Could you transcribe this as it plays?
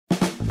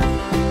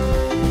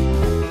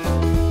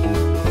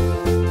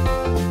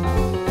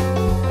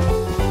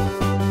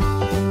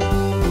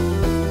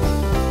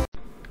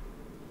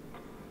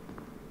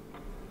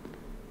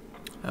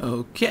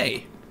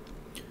Okay.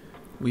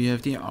 We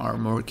have the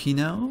armor key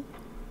now.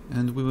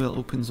 And we will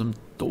open some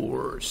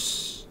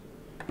doors.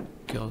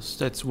 Because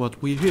that's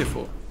what we're here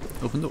for.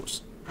 Open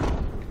doors.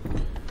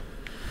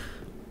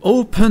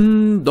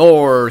 Open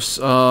doors.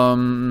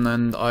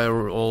 And I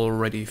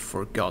already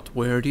forgot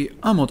where the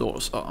ammo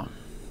doors are.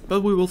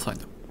 But we will find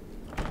them.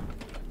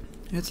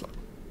 It's like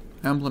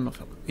emblem of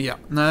hell. Yeah,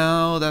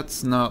 no,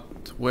 that's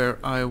not where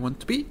I want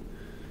to be.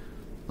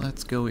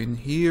 Let's go in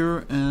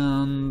here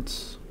and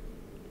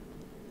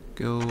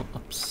go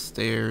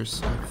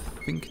upstairs. I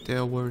think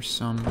there were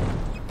some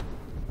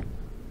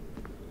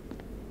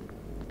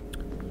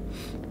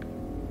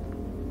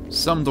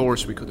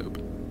doors we could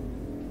open.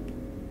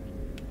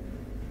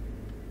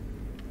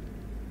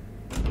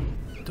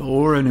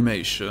 Door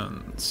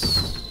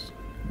animations.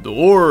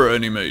 Door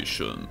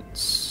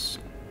animations.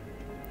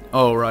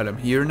 Oh, right, I'm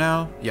here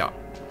now? Yeah.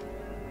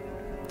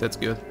 That's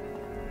good.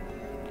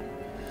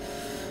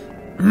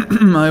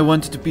 I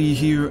wanted to be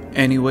here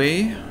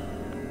anyway.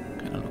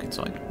 Can I look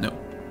inside? No.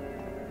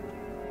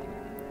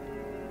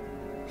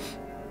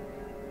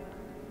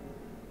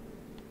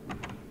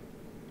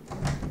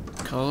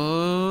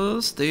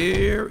 Because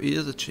there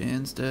is a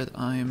chance that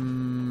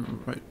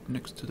I'm right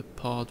next to the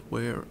part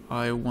where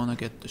I wanna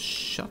get the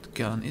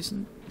shotgun,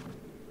 isn't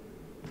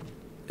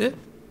it?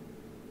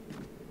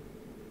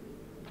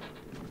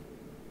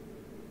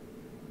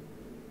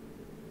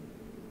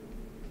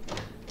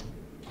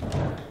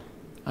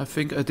 I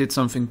think I did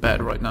something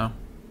bad right now.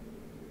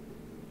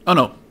 Oh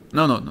no.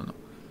 No.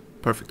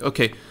 Perfect.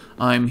 Okay.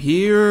 I'm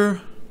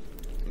here.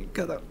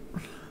 Gotta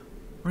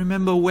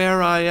remember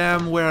where I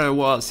am, where I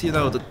was. You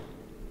know,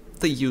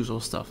 the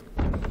usual stuff.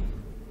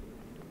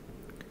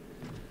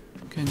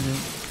 Okay.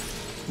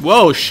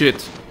 Whoa,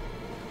 shit.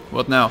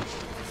 What now?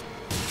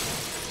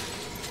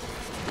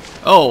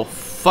 Oh,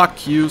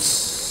 fuck you,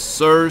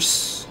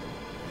 sirs.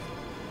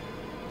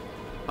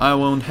 I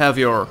won't have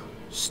your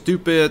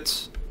stupid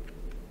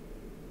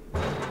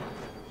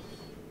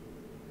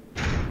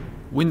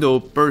window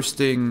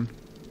bursting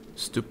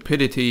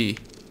stupidity.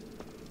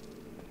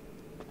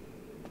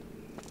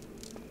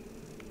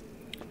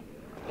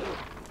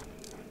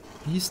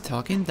 He's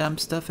talking dumb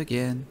stuff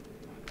again.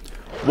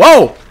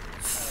 Whoa!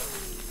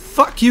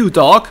 Fuck you,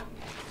 dog!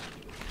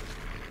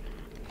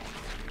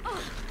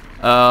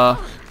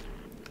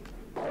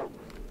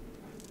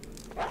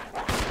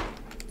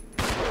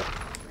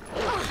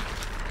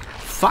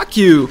 Fuck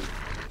you!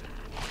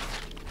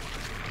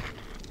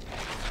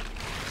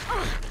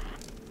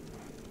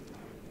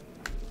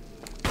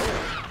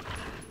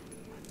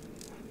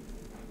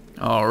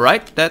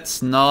 Alright,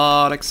 that's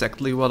not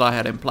exactly what I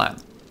had in plan.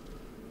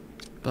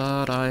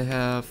 But I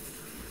have...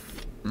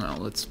 Now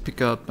let's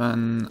pick up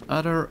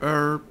another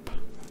herb.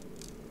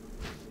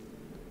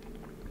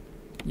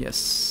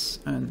 Yes,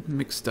 and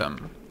mix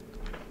them.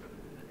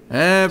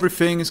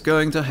 Everything is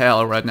going to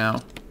hell right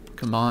now.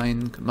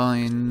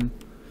 Combine.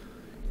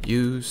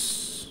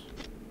 Use.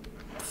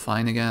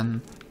 Fine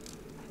again.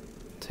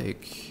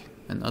 Take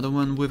another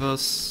one with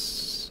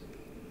us.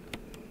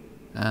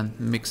 And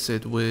mix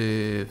it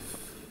with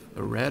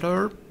a red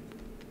herb.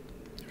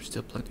 There's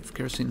still plenty of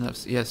kerosene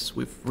left. Yes,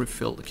 we've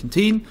refilled the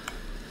canteen.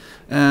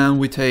 And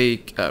we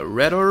take a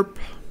red herb.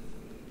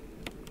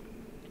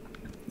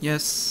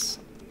 Yes.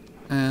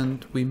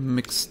 And we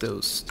mix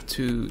those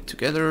two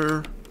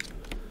together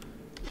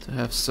to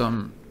have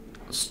some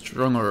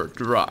stronger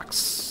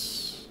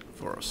drugs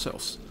for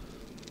ourselves.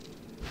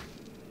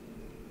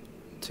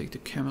 Take the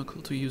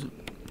chemical to use.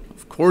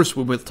 Of course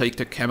we will take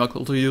the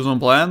chemical to use on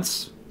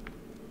plants.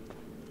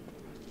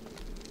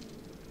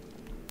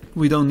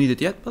 We don't need it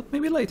yet, but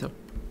maybe later.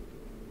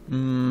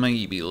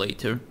 Maybe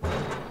later.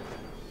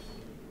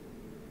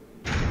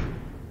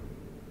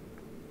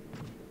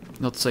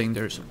 Not saying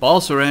there's a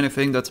boss or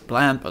anything that's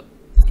planned, but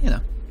you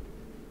know.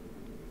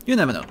 You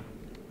never know.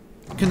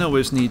 You can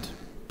always need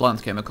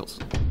plant chemicals.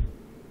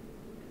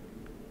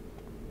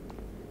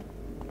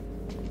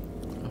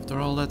 After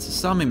all, that's a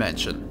zombie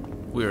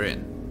mansion we're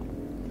in.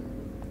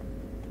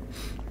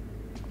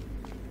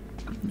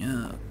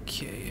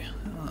 Okay.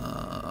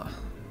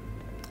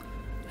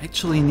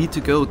 Actually need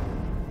to go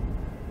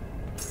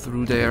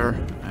through there.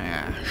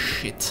 Ah,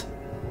 shit.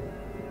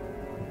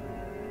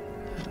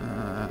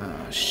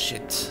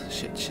 Shit.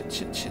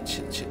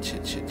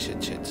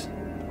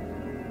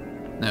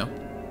 No.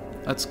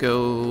 Let's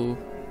go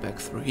back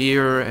through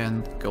here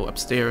and go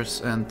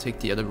upstairs and take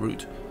the other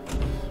route.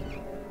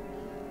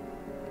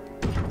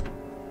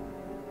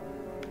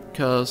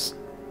 Because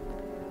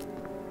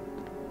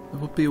it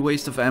would be a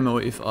waste of ammo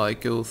if I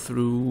go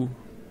through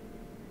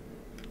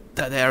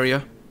that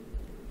area.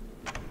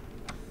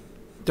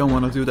 Don't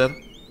want to do that.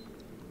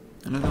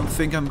 And I don't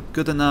think I'm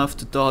good enough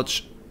to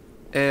dodge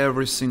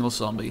every single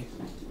zombie.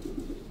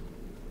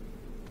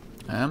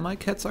 And my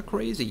cats are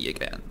crazy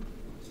again.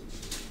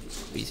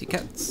 Crazy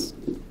cats.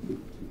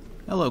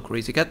 Hello,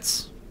 crazy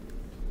cats.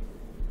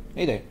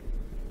 Hey there.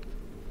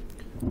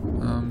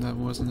 That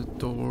wasn't a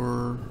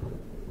door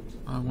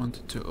I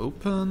wanted to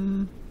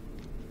open.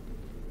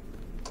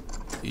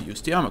 You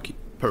used the armor key.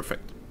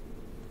 Perfect.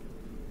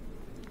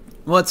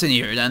 What's in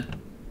here then?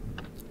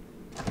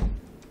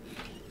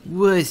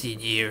 What's in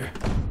here?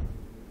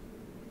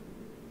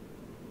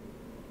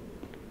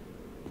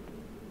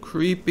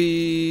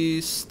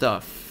 Creepy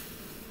stuff.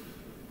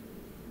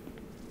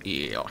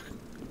 Yeah.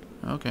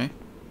 Okay.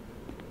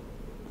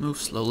 Move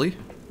slowly.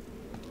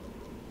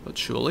 But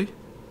surely.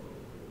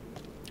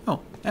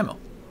 Oh, ammo.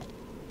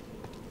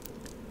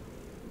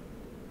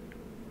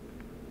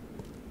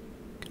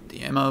 Get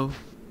the ammo.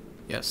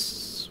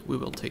 Yes, we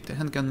will take the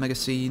handgun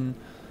magazine.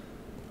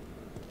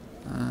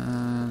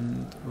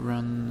 And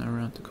run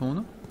around the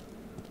corner.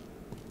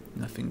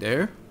 Nothing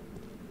there.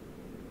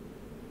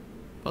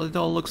 But it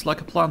all looks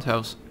like a plant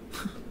house.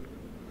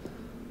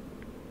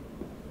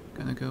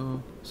 Gonna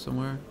go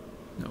somewhere?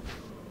 No.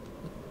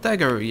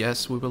 Dagger,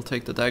 yes, we will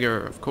take the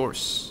dagger, of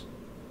course.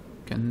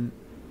 Can...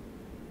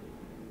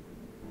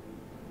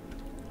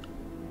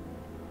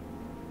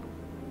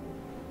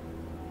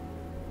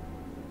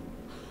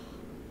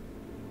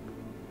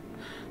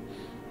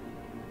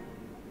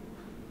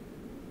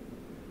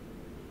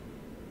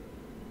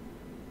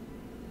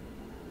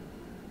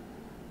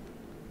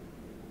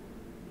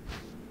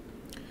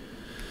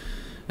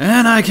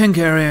 And I can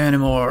carry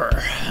anymore.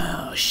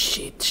 Oh,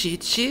 shit,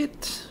 shit,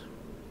 shit.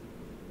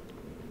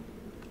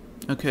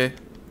 Okay,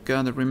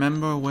 gotta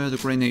remember where the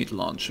grenade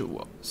launcher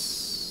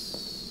was.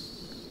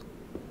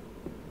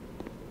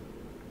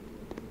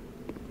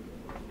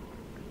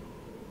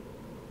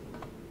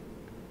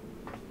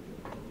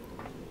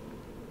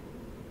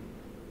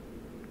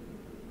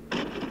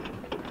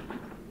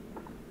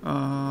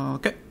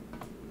 Okay.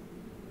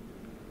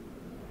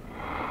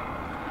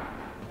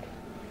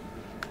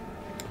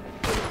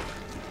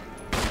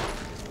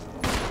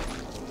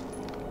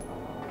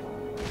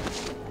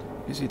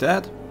 Is he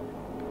dead?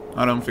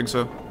 I don't think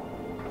so.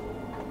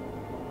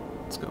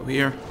 Let's go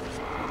here.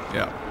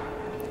 Yeah.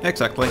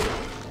 Exactly.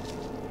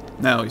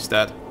 Now he's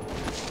dead.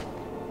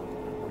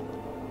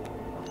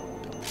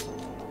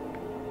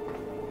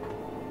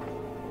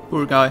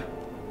 Poor guy.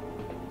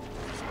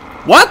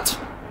 What?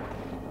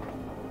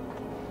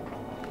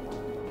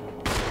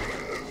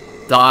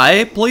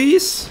 Die,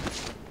 please?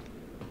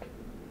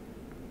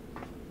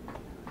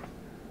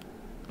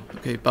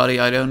 Okay, buddy,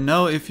 I don't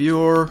know if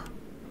you're...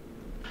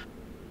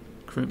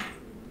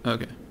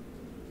 Okay.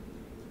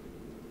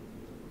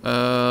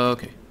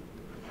 Okay.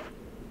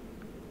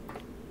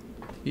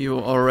 You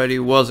already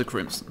was a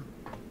crimson.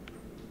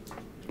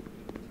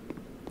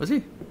 Was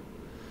he?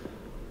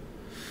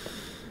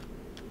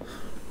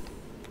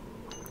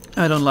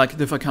 I don't like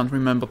it if I can't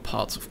remember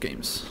parts of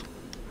games.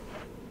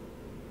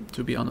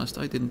 To be honest,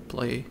 I didn't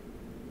play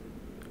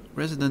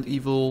Resident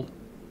Evil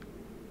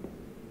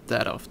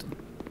that often.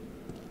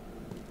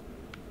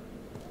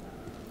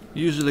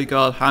 Usually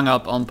got hung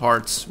up on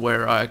parts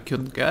where I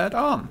couldn't get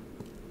on.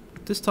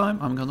 This time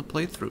I'm gonna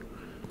play through.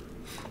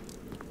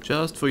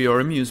 Just for your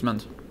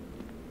amusement.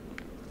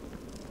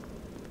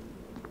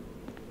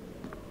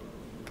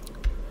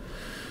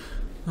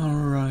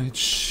 Alright,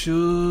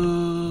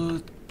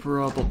 should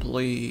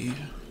probably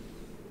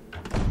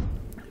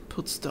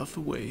put stuff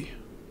away.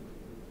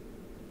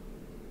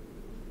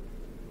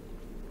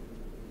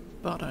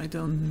 But I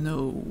don't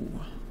know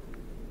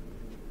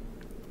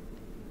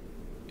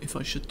if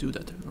I should do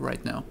that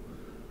right now.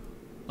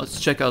 Let's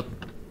check out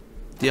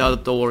the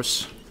other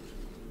doors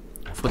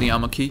for the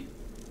ammo key.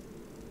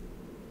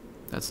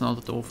 That's not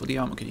the door for the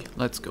ammo key.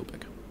 Let's go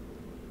back.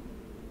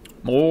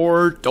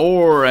 More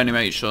door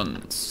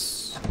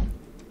animations.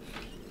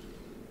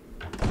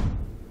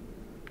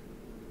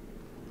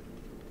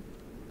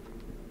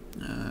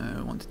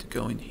 I wanted to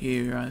go in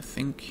here, I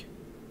think.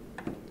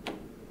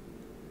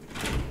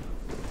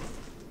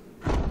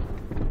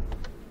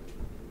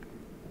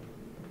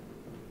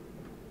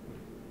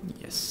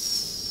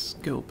 Yes,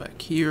 go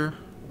back here.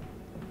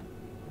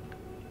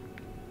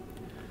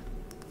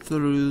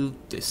 Through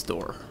this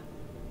door.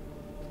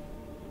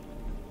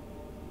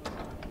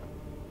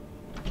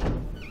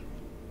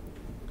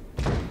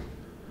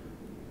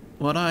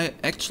 What I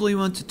actually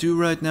want to do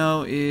right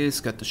now is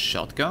get the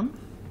shotgun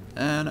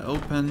and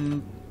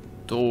open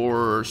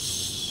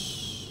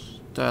doors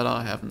that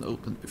I haven't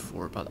opened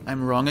before, but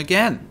I'm wrong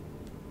again.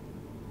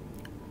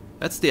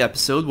 That's the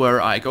episode where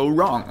I go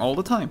wrong all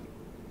the time.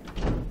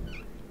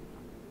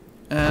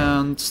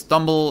 And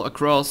stumble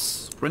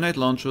across grenade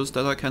launchers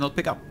that I cannot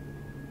pick up.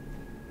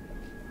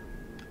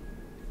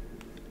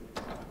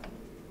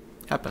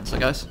 Happens, I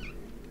guess.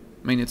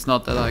 I mean, it's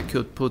not that I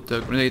could put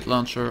the grenade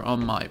launcher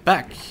on my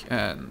back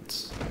and...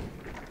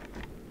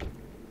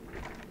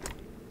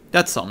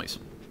 That's zombies.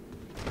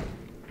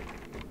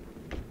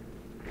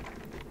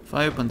 If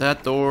I open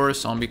that door,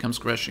 zombie comes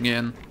crashing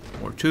in.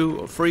 Or 2,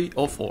 or 3,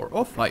 or 4,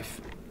 or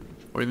 5.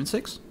 Or even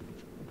 6.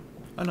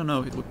 I don't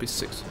know if it would be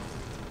 6.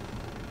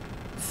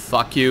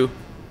 Fuck you.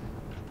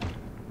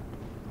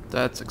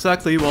 That's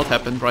exactly what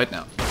happened right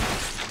now.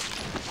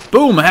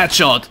 Boom!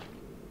 Headshot!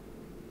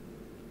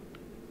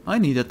 I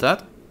needed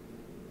that.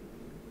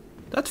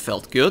 That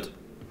felt good.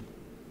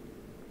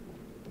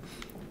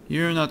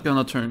 You're not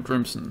gonna turn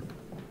crimson.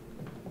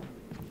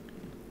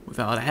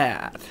 Without a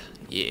hat.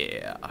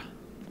 Yeah.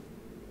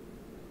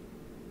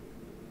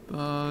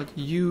 But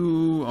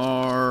you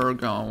are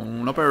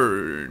gonna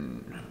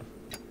burn.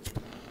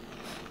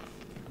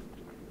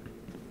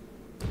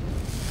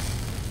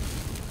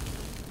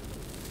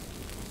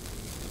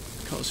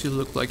 Because you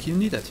look like you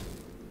need it.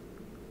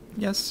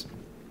 Yes.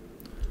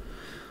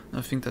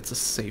 I think that's a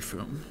safe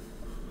room.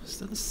 Is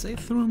that a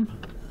safe room?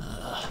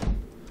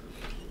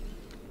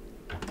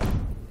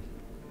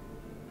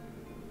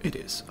 It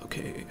is,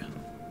 okay.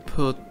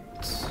 Put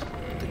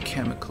the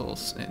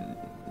chemicals in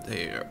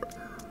there.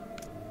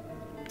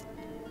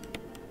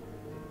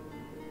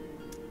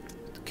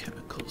 Put the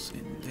chemicals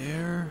in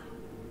there.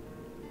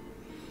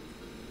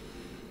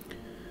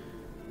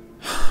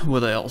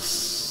 What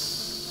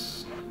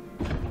else?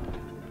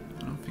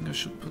 I don't think I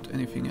should put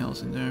anything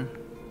else in there.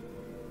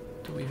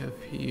 What do we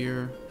have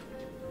here?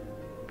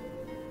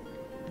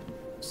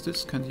 Is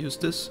this? Can't use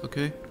this?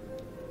 Okay.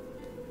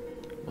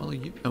 Well,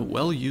 a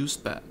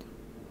well-used bat.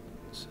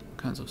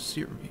 Kinds of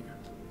serum here.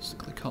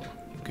 Sickly color.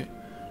 Okay.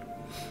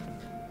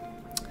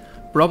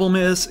 Problem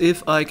is,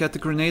 if I get the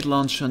grenade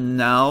launcher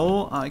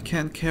now, I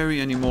can't carry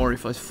anymore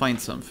if I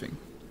find something.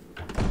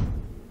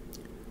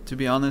 To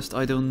be honest,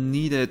 I don't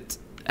need it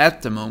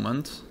at the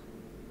moment.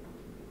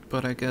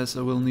 But I guess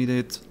I will need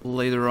it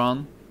later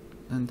on.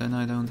 And then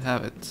I don't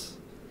have it.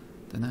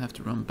 Then I have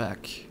to run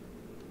back.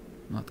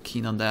 Not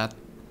keen on that.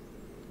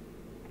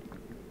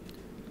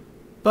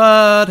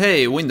 But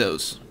hey,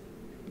 Windows.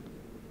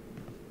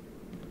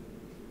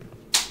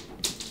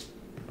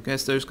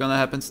 Guess there's gonna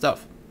happen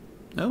stuff.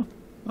 No?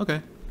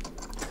 Okay.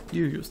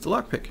 You used the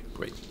lockpick.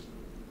 Great.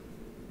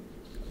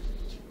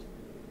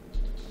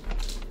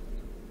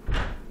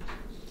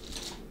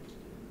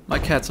 My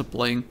cats are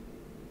playing.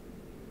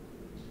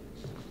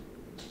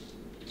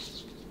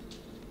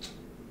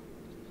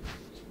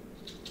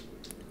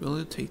 Will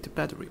you take the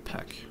battery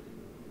pack?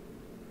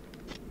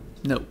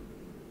 No.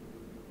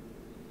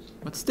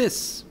 What's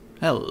this?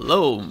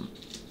 Hello.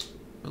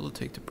 Will you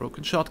take the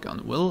broken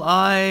shotgun? Will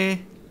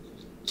I?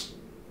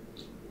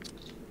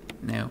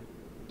 No.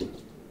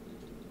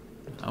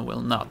 I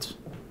will not.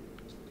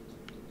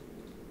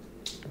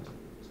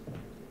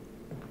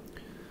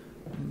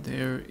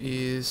 There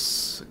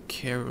is a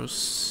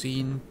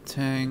kerosene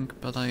tank,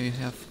 but I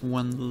have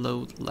one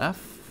load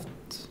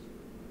left.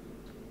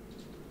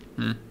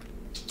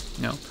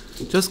 No.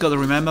 Just gotta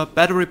remember,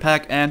 battery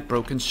pack and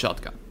broken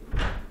shotgun.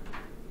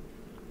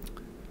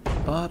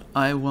 But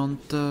I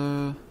want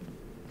the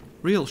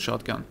real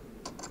shotgun.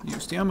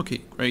 Use the ammo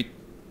key. Great.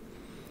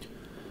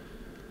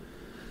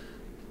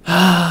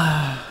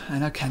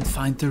 And I can't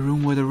find the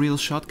room where the real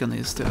shotgun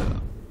is.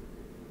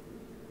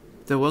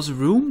 There was a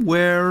room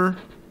where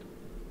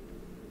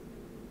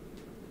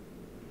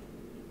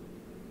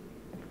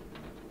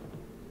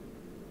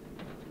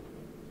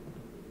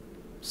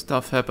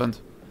stuff happened.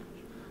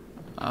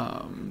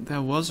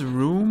 There was a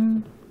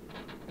room,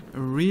 a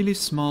really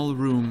small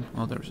room.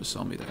 Oh, there's a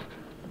zombie there.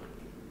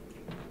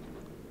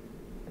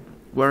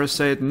 Where I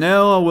said,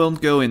 no, I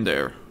won't go in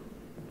there.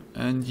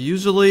 And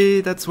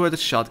usually that's where the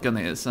shotgun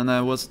is, and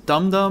I was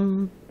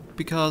dumb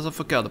because I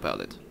forgot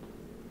about it.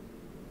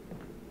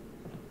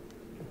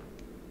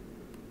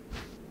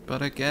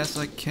 But I guess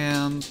I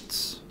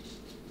can't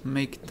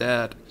make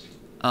that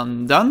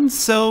undone,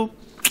 so...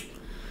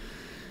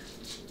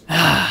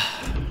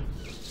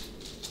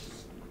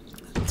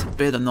 It's a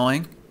bit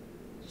annoying.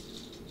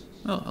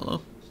 Oh,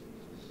 hello.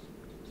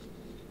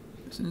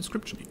 There's an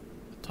inscription here.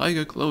 A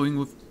tiger glowing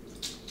with...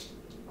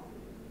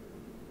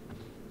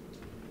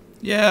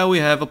 Yeah, we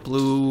have a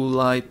blue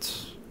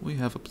light. We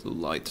have a blue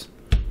light.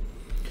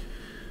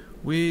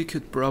 We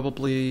could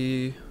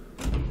probably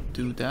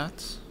do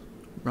that.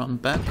 Run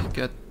back,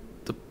 get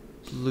the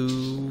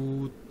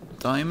blue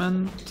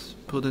diamond,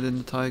 put it in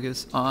the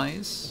tiger's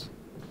eyes.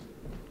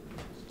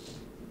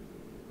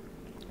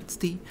 It's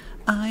the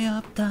eye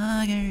of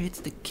tiger, it's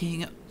the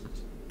king of...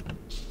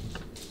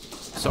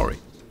 Sorry.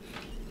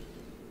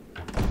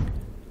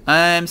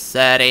 I'm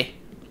sorry.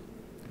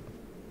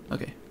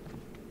 Okay.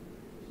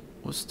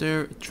 Was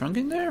there a trunk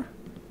in there?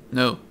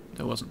 No,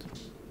 there wasn't.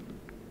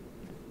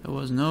 There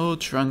was no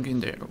trunk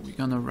in there. We're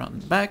gonna run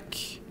back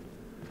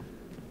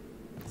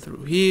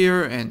through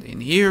here and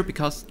in here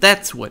because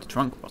that's where the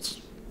trunk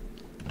was.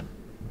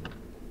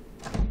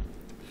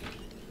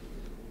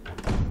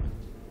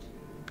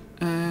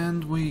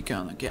 And we're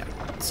gonna get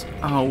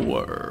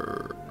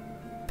our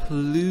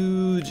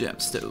blue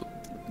gemstone.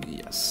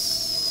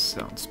 Yes,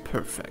 sounds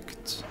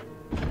perfect.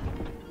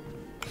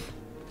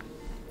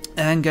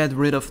 And get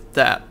rid of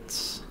that,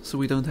 so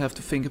we don't have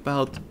to think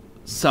about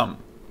some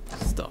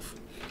stuff.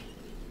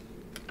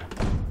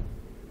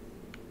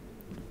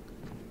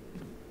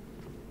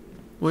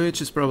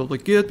 Which is probably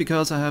good,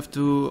 because I have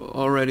to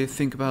already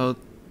think about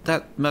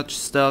that much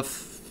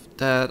stuff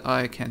that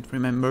I can't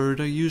remember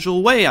the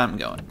usual way I'm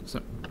going.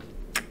 So,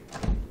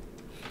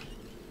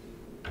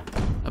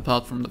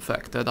 apart from the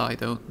fact that I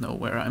don't know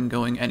where I'm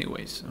going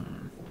anyway, so...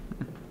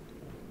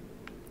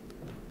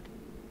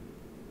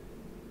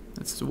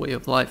 That's the way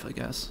of life, I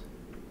guess.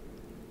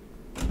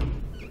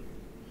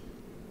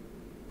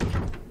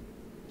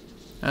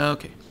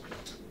 Okay.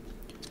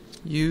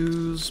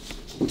 Use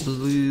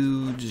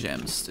blue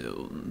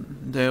gemstone.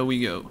 There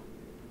we go.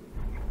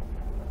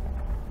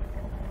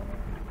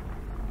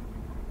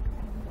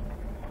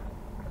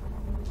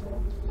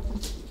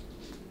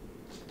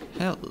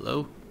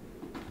 Hello.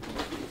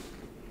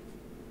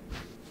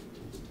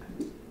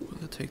 Will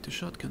I take the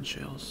shotgun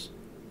shells?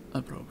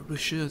 I probably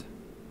should.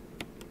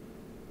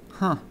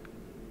 Huh.